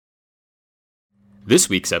This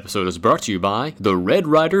week's episode is brought to you by the Red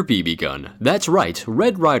Ryder BB gun. That's right,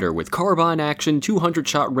 Red Ryder with carbine action,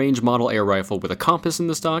 200-shot range model air rifle with a compass in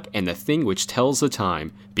the stock and the thing which tells the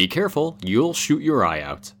time. Be careful, you'll shoot your eye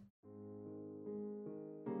out.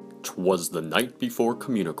 'Twas the night before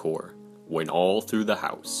Communicore, when all through the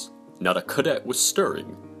house, not a cadet was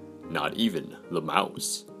stirring, not even the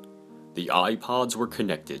mouse. The iPods were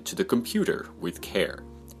connected to the computer with care,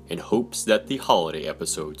 in hopes that the holiday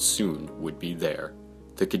episode soon would be there.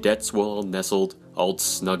 The cadets were all nestled, all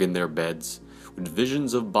snug in their beds, with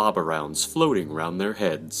visions of bob-arounds floating round their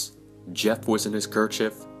heads. Jeff was in his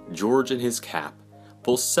kerchief, George in his cap,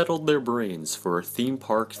 both settled their brains for a theme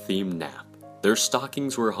park theme nap. Their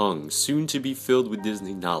stockings were hung, soon to be filled with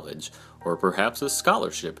Disney knowledge, or perhaps a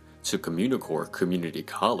scholarship to Communicore Community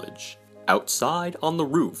College. Outside, on the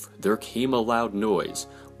roof, there came a loud noise,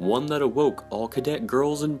 one that awoke all cadet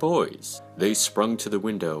girls and boys. They sprung to the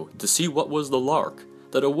window to see what was the lark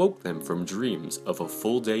that awoke them from dreams of a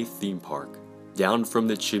full-day theme park. Down from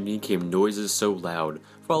the chimney came noises so loud,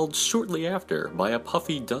 followed shortly after by a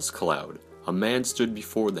puffy dust cloud. A man stood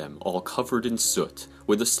before them, all covered in soot,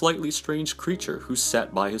 with a slightly strange creature who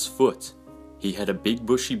sat by his foot. He had a big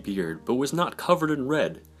bushy beard, but was not covered in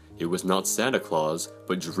red. It was not Santa Claus,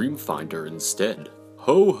 but Dreamfinder instead.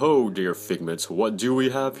 "Ho ho, dear figments, what do we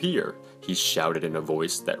have here?" he shouted in a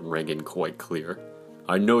voice that rang in quite clear.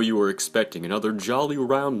 "I know you were expecting another jolly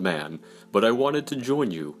round man, but I wanted to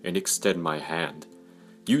join you and extend my hand.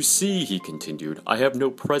 You see," he continued, "I have no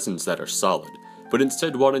presents that are solid, but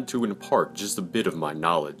instead wanted to impart just a bit of my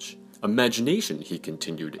knowledge. Imagination," he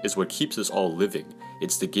continued, "is what keeps us all living.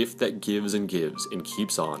 It's the gift that gives and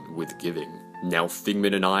keeps on with giving. Now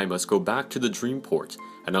Figment and I must go back to the Dreamport,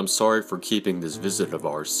 and I'm sorry for keeping this visit of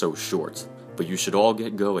ours so short. But you should all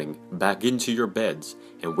get going, back into your beds,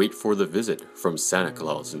 and wait for the visit from Santa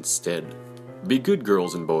Claus instead. Be good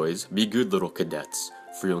girls and boys, be good little cadets,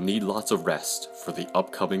 for you'll need lots of rest for the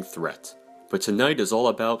upcoming threat. But tonight is all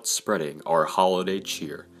about spreading our holiday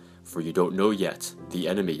cheer, for you don't know yet the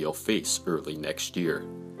enemy you'll face early next year.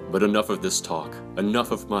 But enough of this talk,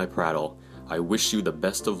 enough of my prattle. I wish you the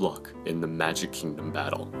best of luck in the Magic Kingdom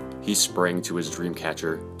battle." He sprang to his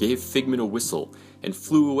dreamcatcher, gave Figment a whistle, and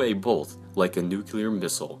flew away both like a nuclear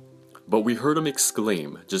missile. But we heard him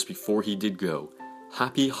exclaim, just before he did go,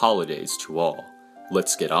 "Happy holidays to all.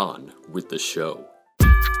 Let's get on with the show."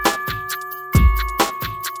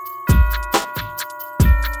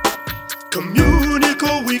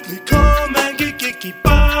 Communicore Weekly, come and get geeky.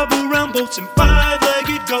 Bob around boats and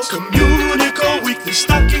five-legged ghosts. Communicore Weekly,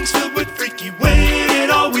 stockings filled with freaky. Waited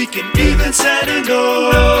all week and even Santa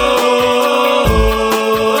knows.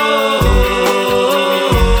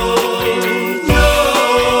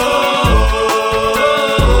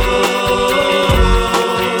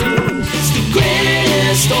 It's the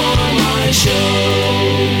greatest online show.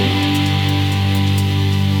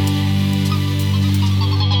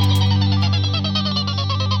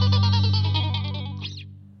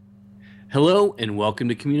 Hello and welcome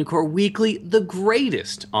to Communicore Weekly, the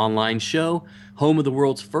greatest online show, home of the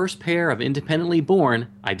world's first pair of independently born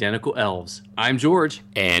identical elves. I'm George.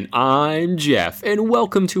 And I'm Jeff, and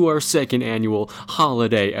welcome to our second annual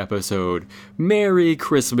holiday episode. Merry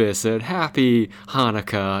Christmas and Happy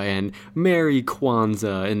Hanukkah and Merry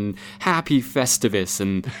Kwanzaa and Happy Festivus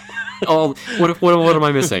and all. What am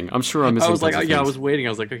I missing? I'm sure I'm missing. I was like, I was waiting. I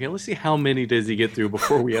was like, okay, let's see how many does he get through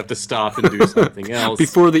before we have to stop and do something else.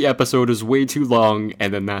 Before the episode is way too long,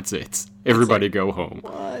 and then that's it. Everybody go home.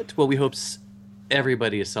 What? Well, we hope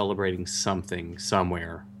everybody is celebrating something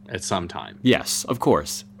somewhere at some time. Yes, of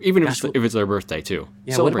course. Even if it's their birthday, too.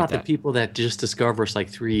 Yeah, what about the people that just discover us like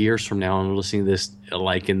 3 years from now and are listening to this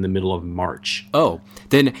like in the middle of March? Oh,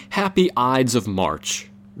 then happy Ides of March.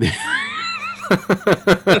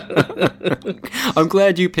 I'm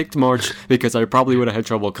glad you picked March because I probably would have had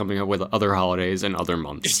trouble coming up with other holidays and other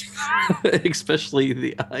months. Especially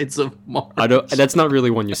the Ides of March. That's not really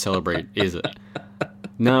one you celebrate, is it?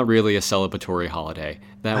 Not really a celebratory holiday.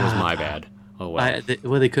 That was my bad. Oh, well.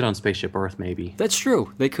 They could on Spaceship Earth, maybe. That's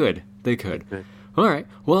true. They could. All right.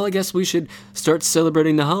 Well, I guess we should start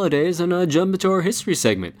celebrating the holidays and jump into our history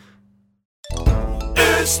segment.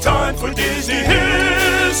 It's time for Disney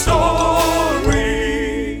History.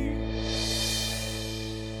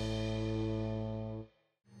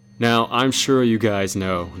 Now, I'm sure you guys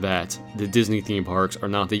know that the Disney theme parks are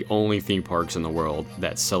not the only theme parks in the world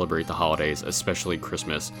that celebrate the holidays, especially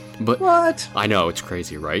Christmas. But what? I know, it's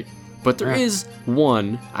crazy, right? But there is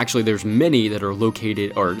one, actually there's many that are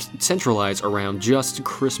located or centralized around just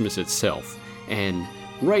Christmas itself. And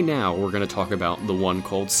right now we're going to talk about the one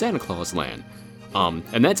called Santa Claus Land.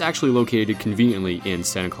 And that's actually located conveniently in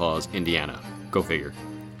Santa Claus, Indiana. Go figure.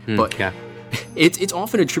 But yeah. It's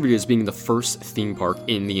often attributed as being the first theme park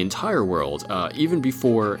in the entire world, even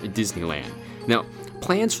before Disneyland. Now,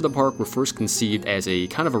 plans for the park were first conceived as a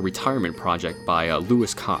kind of a retirement project by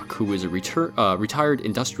Lewis Koch, who was a retired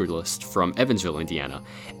industrialist from Evansville, Indiana.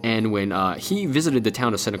 And when he visited the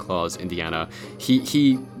town of Santa Claus, Indiana,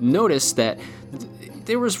 he noticed that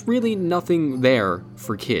there was really nothing there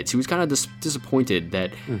for kids. He was kind of disappointed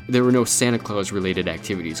that there were no Santa Claus-related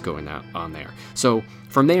activities going on there. So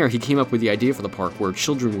from there, he came up with the idea for the park where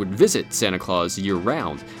children would visit Santa Claus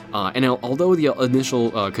year-round. And although the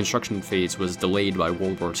initial construction phase was delayed by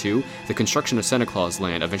World War II, the construction of Santa Claus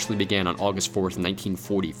Land eventually began on August 4th,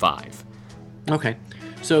 1945. Okay.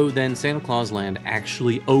 So then Santa Claus Land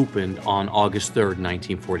actually opened on August 3rd,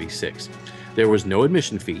 1946. There was no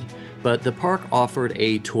admission fee, but the park offered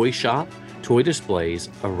a toy shop, toy displays,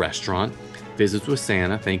 a restaurant, visits with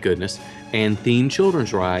Santa, thank goodness, and themed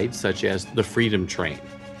children's rides such as the Freedom Train.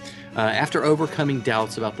 After overcoming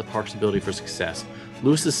doubts about the park's ability for success,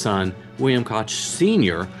 Lewis's son, William Koch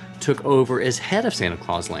Sr., took over as head of Santa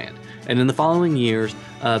Claus Land. And in the following years,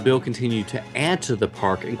 Bill continued to add to the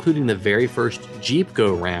park, including the very first Jeep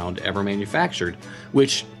go-round ever manufactured,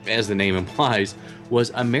 which, as the name implies,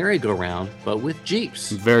 was a merry-go-round, but with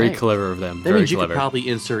Jeeps. Very clever of them. That means you could probably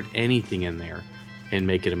insert anything in there and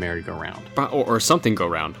make it a merry-go-round. Or something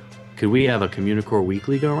go-round. Could we have a Communicore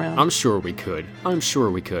weekly go-round? I'm sure we could.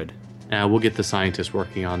 We'll get the scientists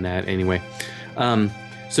working on that anyway.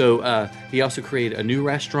 So he also created a new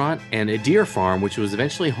restaurant and a deer farm, which was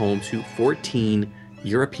eventually home to 14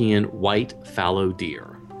 European white fallow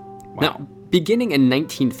deer. Wow. Now, beginning in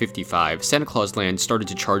 1955, Santa Claus Land started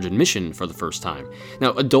to charge admission for the first time.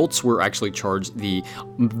 Now, adults were actually charged the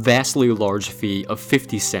vastly large fee of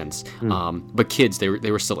 50 cents, but kids, they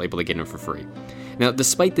were still able to get in for free. Now,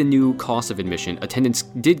 despite the new cost of admission, attendance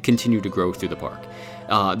did continue to grow through the park.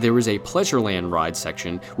 There was a Pleasureland ride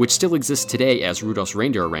section, which still exists today as Rudolph's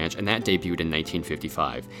Reindeer Ranch, and that debuted in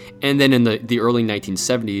 1955. And then in the early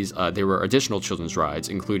 1970s, there were additional children's rides,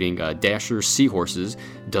 including Dasher's Seahorses,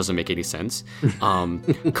 doesn't make any sense.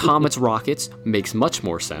 Comet's Rockets makes much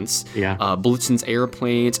more sense. Yeah. Blitzen's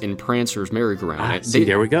Airplanes and Prancer's Merry-Go-Round.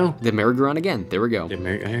 There we go. The Merry-Go-Round again. There we go.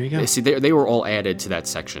 There you go. See, they were all added to that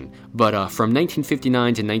section. But from 1959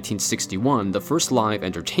 to 1961, the first live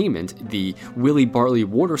entertainment, the Willie Bartley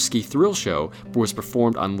Water Ski Thrill Show, was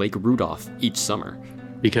performed on Lake Rudolph each summer.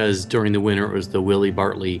 Because during the winter, it was the Willie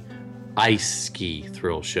Bartley Ice Ski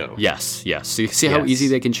Thrill Show. Yes. See how easy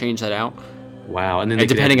they can change that out? Wow. And then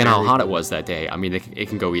depending on how hot it was that day, I mean, it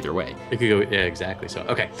can go either way. It could go, yeah, exactly. So,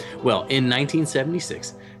 okay. Well, in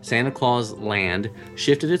 1976, Santa Claus Land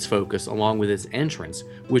shifted its focus along with its entrance,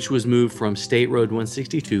 which was moved from State Road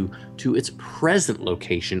 162 to its present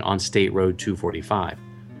location on State Road 245.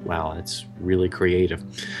 Wow, that's really creative.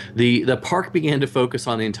 The park began to focus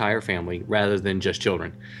on the entire family rather than just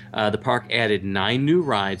children. The park added 9 new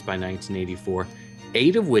rides by 1984,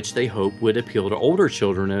 8 of which they hope would appeal to older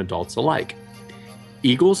children and adults alike.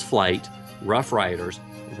 Eagle's Flight, Rough Riders,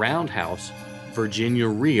 Roundhouse, Virginia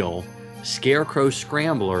Reel, Scarecrow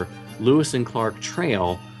Scrambler, Lewis and Clark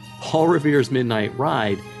Trail, Paul Revere's Midnight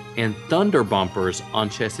Ride, and Thunder Bumpers on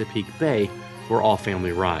Chesapeake Bay were all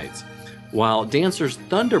family rides. While Dancer's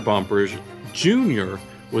Thunder Bumpers Jr.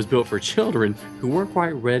 was built for children who weren't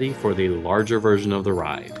quite ready for the larger version of the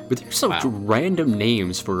ride. But there's some random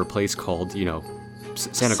names for a place called,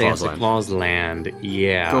 Santa Claus Land.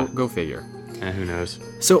 Yeah. Go figure. Who knows?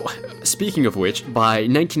 So, speaking of which, by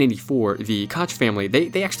 1984, the Koch family,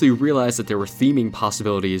 they actually realized that there were theming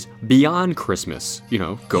possibilities beyond Christmas.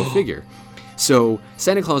 Go figure. So,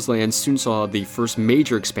 Santa Claus Land soon saw the first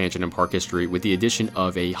major expansion in park history with the addition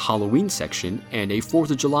of a Halloween section and a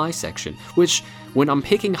 4th of July section, which, when I'm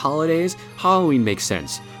picking holidays, Halloween makes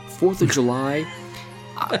sense. 4th of July,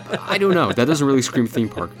 I don't know. That doesn't really scream theme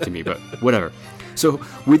park to me, but whatever. So,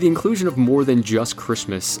 with the inclusion of more than just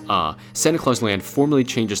Christmas, Santa Claus Land formally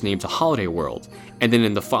changed its name to Holiday World. And then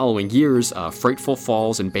in the following years, Frightful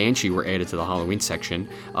Falls and Banshee were added to the Halloween section,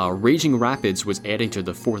 Raging Rapids was added to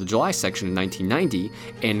the 4th of July section in 1990,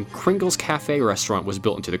 and Kringle's Cafe restaurant was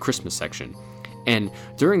built into the Christmas section. And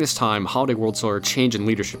during this time, Holiday World saw a change in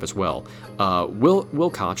leadership as well. Will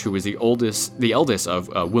Koch, who was the eldest of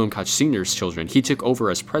William Koch Sr.'s children, he took over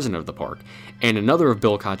as president of the park. And another of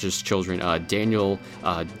Bill Koch's children,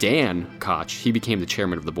 Dan Koch, he became the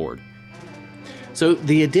chairman of the board. So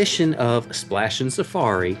the addition of Splash and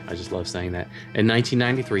Safari, I just love saying that, in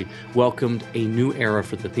 1993 welcomed a new era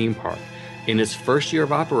for the theme park. In its first year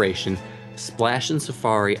of operation, Splash and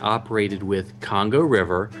Safari operated with Congo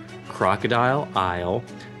River, Crocodile Isle,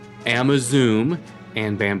 Amazoom,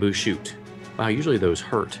 and Bamboo Shoot. Wow, usually those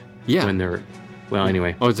hurt. Yeah. When they're, well,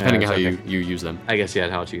 anyway. Oh, it's depending how okay. you use them. I guess, yeah,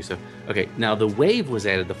 how to use them. Okay, now the Wave was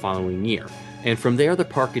added the following year. And from there, the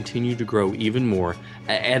park continued to grow even more,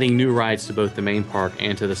 adding new rides to both the main park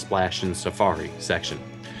and to the Splash and Safari section.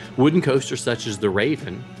 Wooden coasters such as the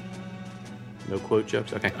Raven. No quote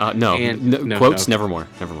jokes? Okay. No. Quotes? No. Nevermore.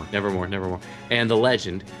 Nevermore. And the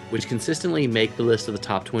Legend, which consistently make the list of the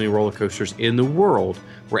top 20 roller coasters in the world,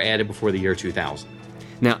 were added before the year 2000.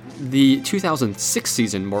 Now, the 2006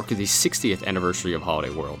 season marked the 60th anniversary of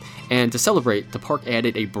Holiday World, and to celebrate, the park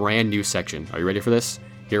added a brand new section. Are you ready for this?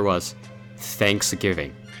 Here was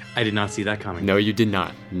Thanksgiving. I did not see that coming. No, you did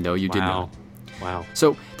not. No, you did not. Wow.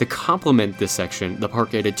 So, to complement this section, the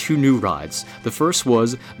park added 2 new rides. The first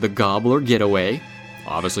was the Gobbler Getaway,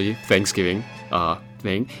 obviously Thanksgiving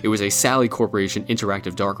thing. It was a Sally Corporation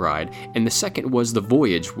interactive dark ride, and the second was the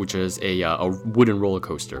Voyage, which is a wooden roller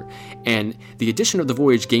coaster. And the addition of the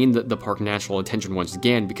Voyage gained the park national attention once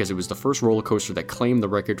again because it was the first roller coaster that claimed the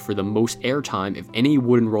record for the most airtime of any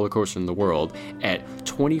wooden roller coaster in the world at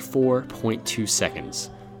 24.2 seconds.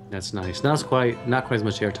 That's nice. Not quite as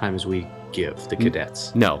much airtime as we give the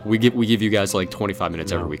cadets. No, we give you guys like 25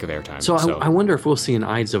 minutes every week of airtime. So I wonder if we'll see an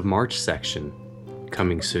Ides of March section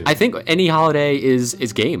coming soon. I think any holiday is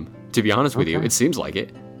game, to be honest with you. It seems like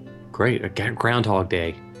it. Great. A Groundhog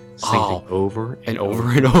Day. Same thing over and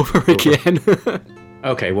over again.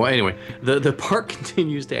 Okay, well, anyway, the park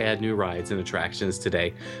continues to add new rides and attractions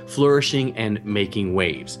today, flourishing and making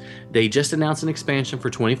waves. They just announced an expansion for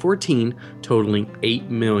 2014, totaling 8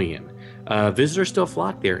 million. Visitors still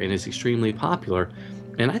flock there, and it's extremely popular.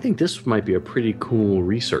 And I think this might be a pretty cool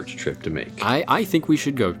research trip to make. I think we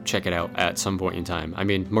should go check it out at some point in time. I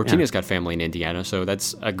mean, Martina's got family in Indiana, so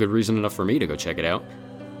that's a good reason enough for me to go check it out.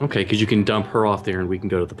 Okay, because you can dump her off there and we can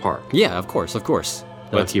go to the park. Yeah, of course.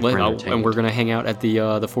 And we're going to hang out at the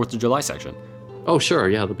 4th of July section. Oh, sure.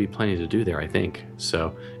 Yeah, there'll be plenty to do there, I think.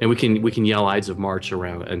 So, and we can yell Ides of March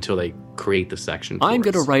around until they create the section. I'm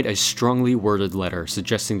going to write a strongly worded letter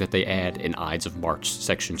suggesting that they add an Ides of March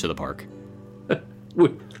section to the park.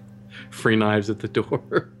 With free knives at the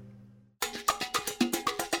door.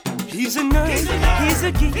 He's a nerd, he's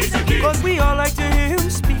a geek, but we all like to hear him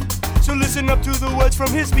speak. So listen up to the words from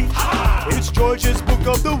his speech. It's George's Book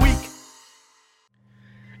of the Week.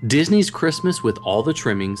 Disney's Christmas with All the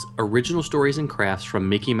Trimmings, Original Stories and Crafts from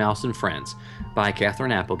Mickey Mouse and Friends by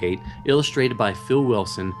Catherine Applegate, illustrated by Phil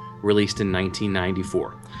Wilson, released in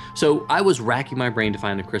 1994. So I was racking my brain to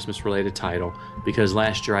find a Christmas-related title because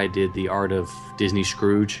last year I did the Art of Disney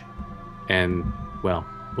Scrooge, and, well,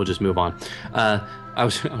 we'll just move on. I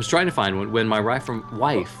was trying to find one when my wife...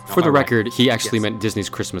 For the record, he actually meant Disney's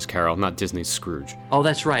Christmas Carol, not Disney's Scrooge. Oh,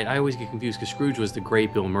 that's right. I always get confused because Scrooge was the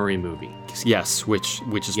great Bill Murray movie. Yes, which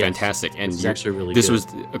is fantastic. And it's actually really good.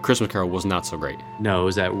 A Christmas Carol was not so great. No, it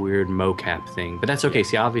was that weird mocap thing. But that's okay.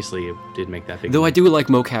 See, obviously it did make that big... Though I do like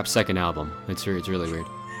mocap's second album. It's really weird.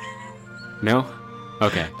 No?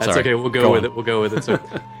 Okay, that's okay. We'll go with it. So...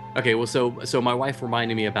 Okay, well, so my wife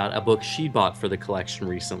reminded me about a book she bought for the collection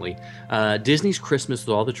recently. Disney's Christmas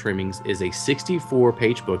with All the Trimmings is a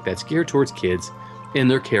 64-page book that's geared towards kids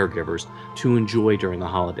and their caregivers to enjoy during the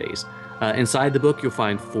holidays. Inside the book, you'll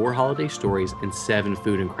find 4 holiday stories and 7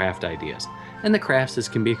 food and craft ideas. And the crafts, as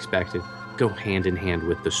can be expected, go hand in hand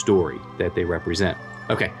with the story that they represent.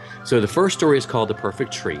 Okay, so the first story is called The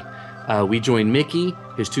Perfect Tree. We join Mickey,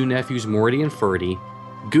 his 2 nephews, Morty and Ferdy,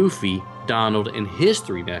 Goofy, Donald, and his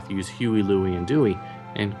 3 nephews, Huey, Louie, and Dewey.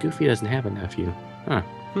 And Goofy doesn't have a nephew.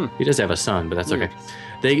 He does have a son, but that's okay.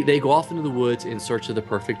 They go off into the woods in search of the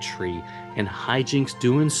perfect tree, and hijinks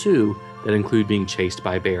do ensue that include being chased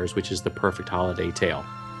by bears, which is the perfect holiday tale,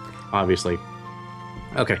 obviously.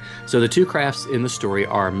 Okay, so the 2 crafts in the story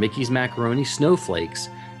are Mickey's macaroni snowflakes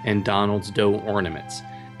and Donald's dough ornaments.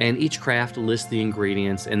 And each craft lists the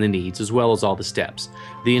ingredients and the needs, as well as all the steps.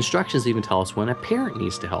 The instructions even tell us when a parent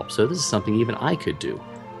needs to help, so this is something even I could do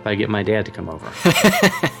if I get my dad to come over.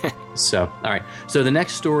 So, all right. So the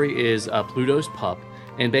next story is Pluto's Pup,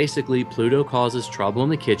 and basically Pluto causes trouble in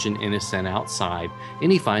the kitchen and is sent outside,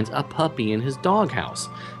 and he finds a puppy in his doghouse.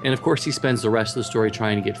 And of course he spends the rest of the story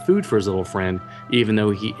trying to get food for his little friend, even though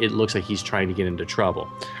it looks like he's trying to get into trouble.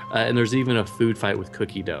 And there's even a food fight with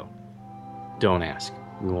cookie dough. Don't ask.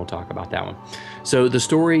 We won't talk about that one. So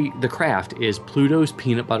the craft is Pluto's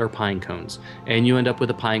peanut butter pine cones, and you end up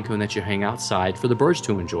with a pine cone that you hang outside for the birds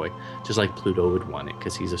to enjoy, just like Pluto would want it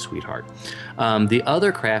because he's a sweetheart. The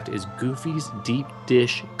other craft is Goofy's deep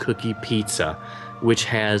dish cookie pizza, which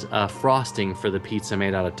has a frosting for the pizza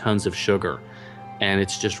made out of tons of sugar. and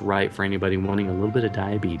it's just right for anybody wanting a little bit of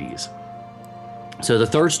diabetes. So the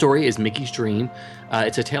third story is Mickey's Dream.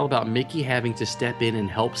 It's a tale about Mickey having to step in and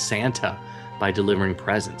help Santa by delivering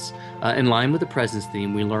presents. In line with the presents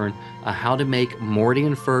theme, we learn how to make Morty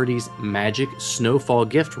and Ferdy's magic snowfall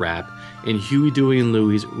gift wrap in Huey, Dewey, and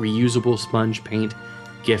Louie's reusable sponge paint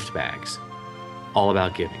gift bags. All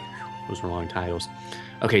about giving. Those were long titles.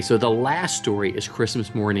 Okay, so the last story is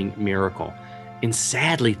Christmas Morning Miracle. And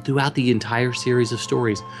sadly, throughout the entire series of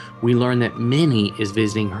stories, we learn that Minnie is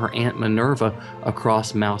visiting her Aunt Minerva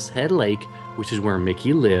across Mousehead Lake, which is where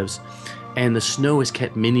Mickey lives, and the snow has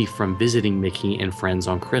kept Minnie from visiting Mickey and friends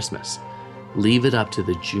on Christmas. Leave it up to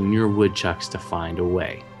the Junior Woodchucks to find a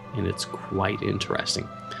way, and it's quite interesting.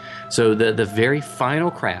 So the very final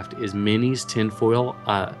craft is Minnie's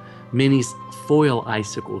foil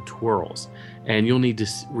icicle twirls, and you'll need to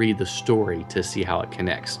read the story to see how it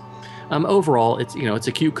connects. Overall, it's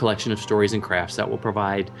a cute collection of stories and crafts that will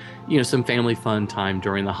provide, some family fun time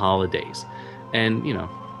during the holidays. And,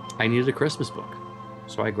 I needed a Christmas book,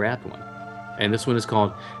 so I grabbed one. And this one is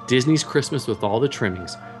called Disney's Christmas with All the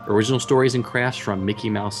Trimmings, Original Stories and Crafts from Mickey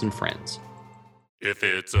Mouse and Friends. If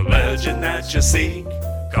it's a legend that you seek,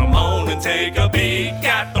 come on and take a peek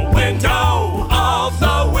at the window of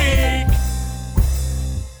the week.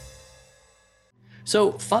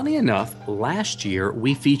 So, funny enough, last year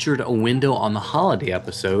we featured a window on the holiday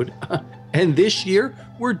episode, and this year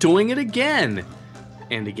we're doing it again.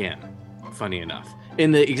 And again, funny enough.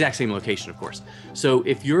 In the exact same location, of course. So,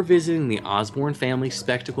 if you're visiting the Osborne Family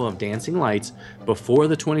Spectacle of Dancing Lights before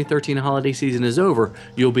the 2013 holiday season is over,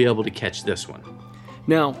 you'll be able to catch this one.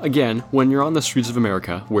 Now, again, when you're on the streets of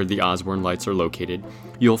America, where the Osborne Lights are located,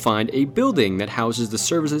 you'll find a building that houses the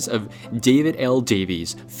services of David L.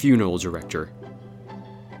 Davies, funeral director.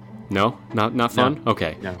 No? Not fun? No.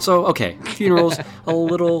 Okay. No. So, okay. Funerals, a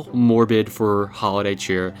little morbid for holiday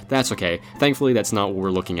cheer. That's okay. Thankfully, that's not what we're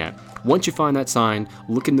looking at. Once you find that sign,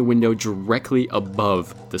 look in the window directly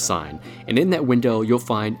above the sign. And in that window, you'll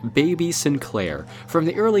find Baby Sinclair from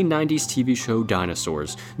the early 90s TV show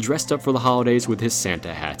Dinosaurs, dressed up for the holidays with his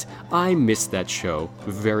Santa hat. I miss that show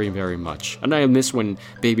very, very much. And I miss when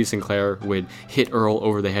Baby Sinclair would hit Earl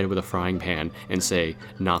over the head with a frying pan and say,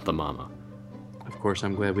 "Not the mama." Of course,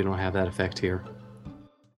 I'm glad we don't have that effect here.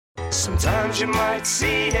 Sometimes you might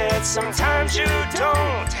see it, sometimes you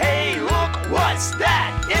don't. Hey, look, what's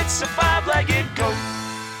that? It's a five-legged goat.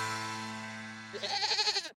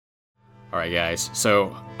 Alright guys,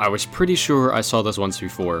 so I was pretty sure I saw this once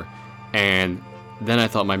before, and then I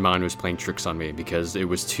thought my mind was playing tricks on me because it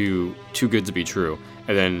was too good to be true.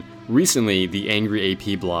 And then recently, the Angry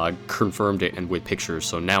AP blog confirmed it and with pictures,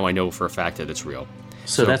 so now I know for a fact that it's real.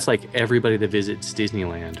 So that's like everybody that visits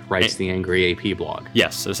Disneyland writes the Angry AP blog.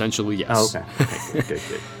 Yes, essentially yes. Oh, okay. Good.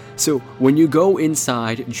 So when you go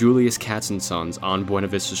inside Julius Katz and Sons on Buena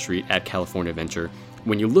Vista Street at California Adventure,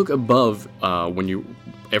 when you look above,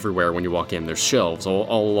 everywhere when you walk in, there's shelves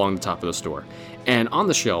all along the top of the store. And on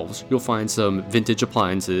the shelves, you'll find some vintage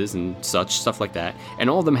appliances and stuff like that, and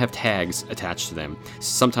all of them have tags attached to them,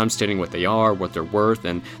 sometimes stating what they are, what they're worth,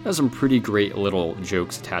 and there's some pretty great little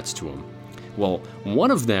jokes attached to them. Well,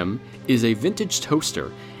 one of them is a vintage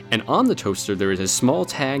toaster, and on the toaster there is a small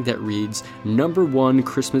tag that reads #1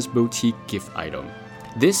 Christmas Boutique Gift Item.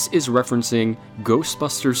 This is referencing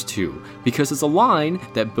Ghostbusters 2, because it's a line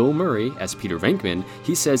that Bill Murray, as Peter Venkman,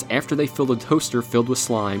 he says after they fill the toaster filled with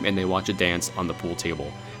slime and they watch it dance on the pool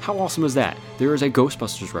table. How awesome is that? There is a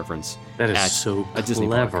Ghostbusters reference. That is so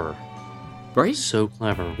clever. Right? So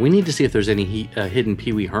clever. We need to see if there's any hidden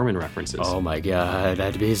Pee Wee Herman references. Oh my god,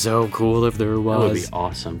 that'd be so cool if there was. That would be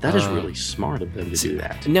awesome. That is really smart of them to do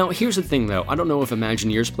that. Now, here's the thing though. I don't know if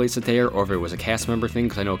Imagineers placed it there or if it was a cast member thing,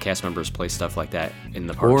 because I know cast members place stuff like that in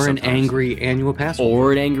the park Or sometimes. an angry annual pass holder.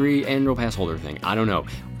 Or an angry annual pass holder thing. I don't know.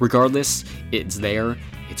 Regardless, it's there.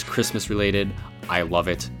 It's Christmas related. I love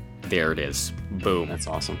it. There it is. Boom. That's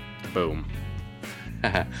awesome. Boom.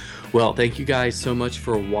 Well, thank you guys so much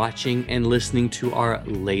for watching and listening to our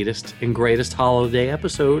latest and greatest holiday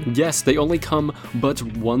episode. Yes, they only come but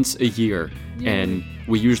once a year, and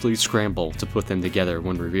we usually scramble to put them together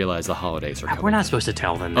when we realize the holidays are coming. We're not supposed to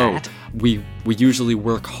tell them that. We usually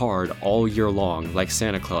work hard all year long, like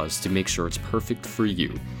Santa Claus, to make sure it's perfect for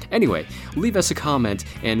you. Anyway, leave us a comment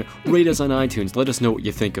and rate us on iTunes. Let us know what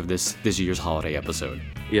you think of this year's holiday episode.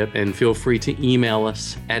 Yep, and feel free to email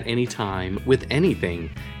us at any time with anything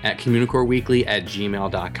at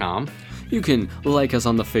communicoreweekly@gmail.com. You can like us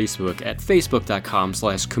on the Facebook at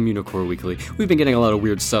facebook.com/CommunicoreWeekly. We've been getting a lot of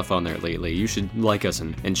weird stuff on there lately. You should like us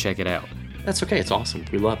and check it out. That's okay. It's awesome.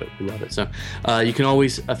 We love it. We love it. So you can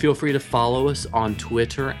always feel free to follow us on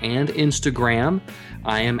Twitter and Instagram.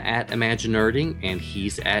 I am at Imaginerding, and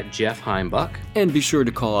he's at Jeff Heimbuck. And be sure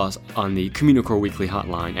to call us on the Communicore Weekly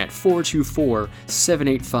Hotline at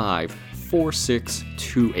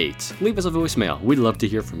 424-785-4628. Leave us a voicemail. We'd love to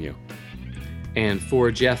hear from you. And for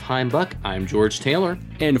Jeff Heimbuck, I'm George Taylor.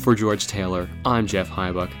 And for George Taylor, I'm Jeff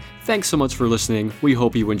Heimbuck. Thanks so much for listening. We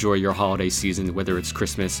hope you enjoy your holiday season, whether it's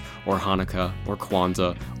Christmas or Hanukkah or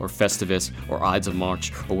Kwanzaa or Festivus or Ides of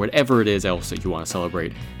March or whatever it is else that you want to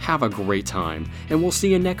celebrate. Have a great time, and we'll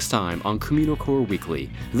see you next time on Communicore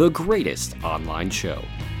Weekly, the greatest online show.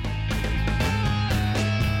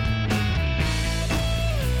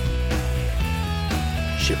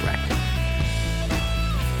 Shipwreck.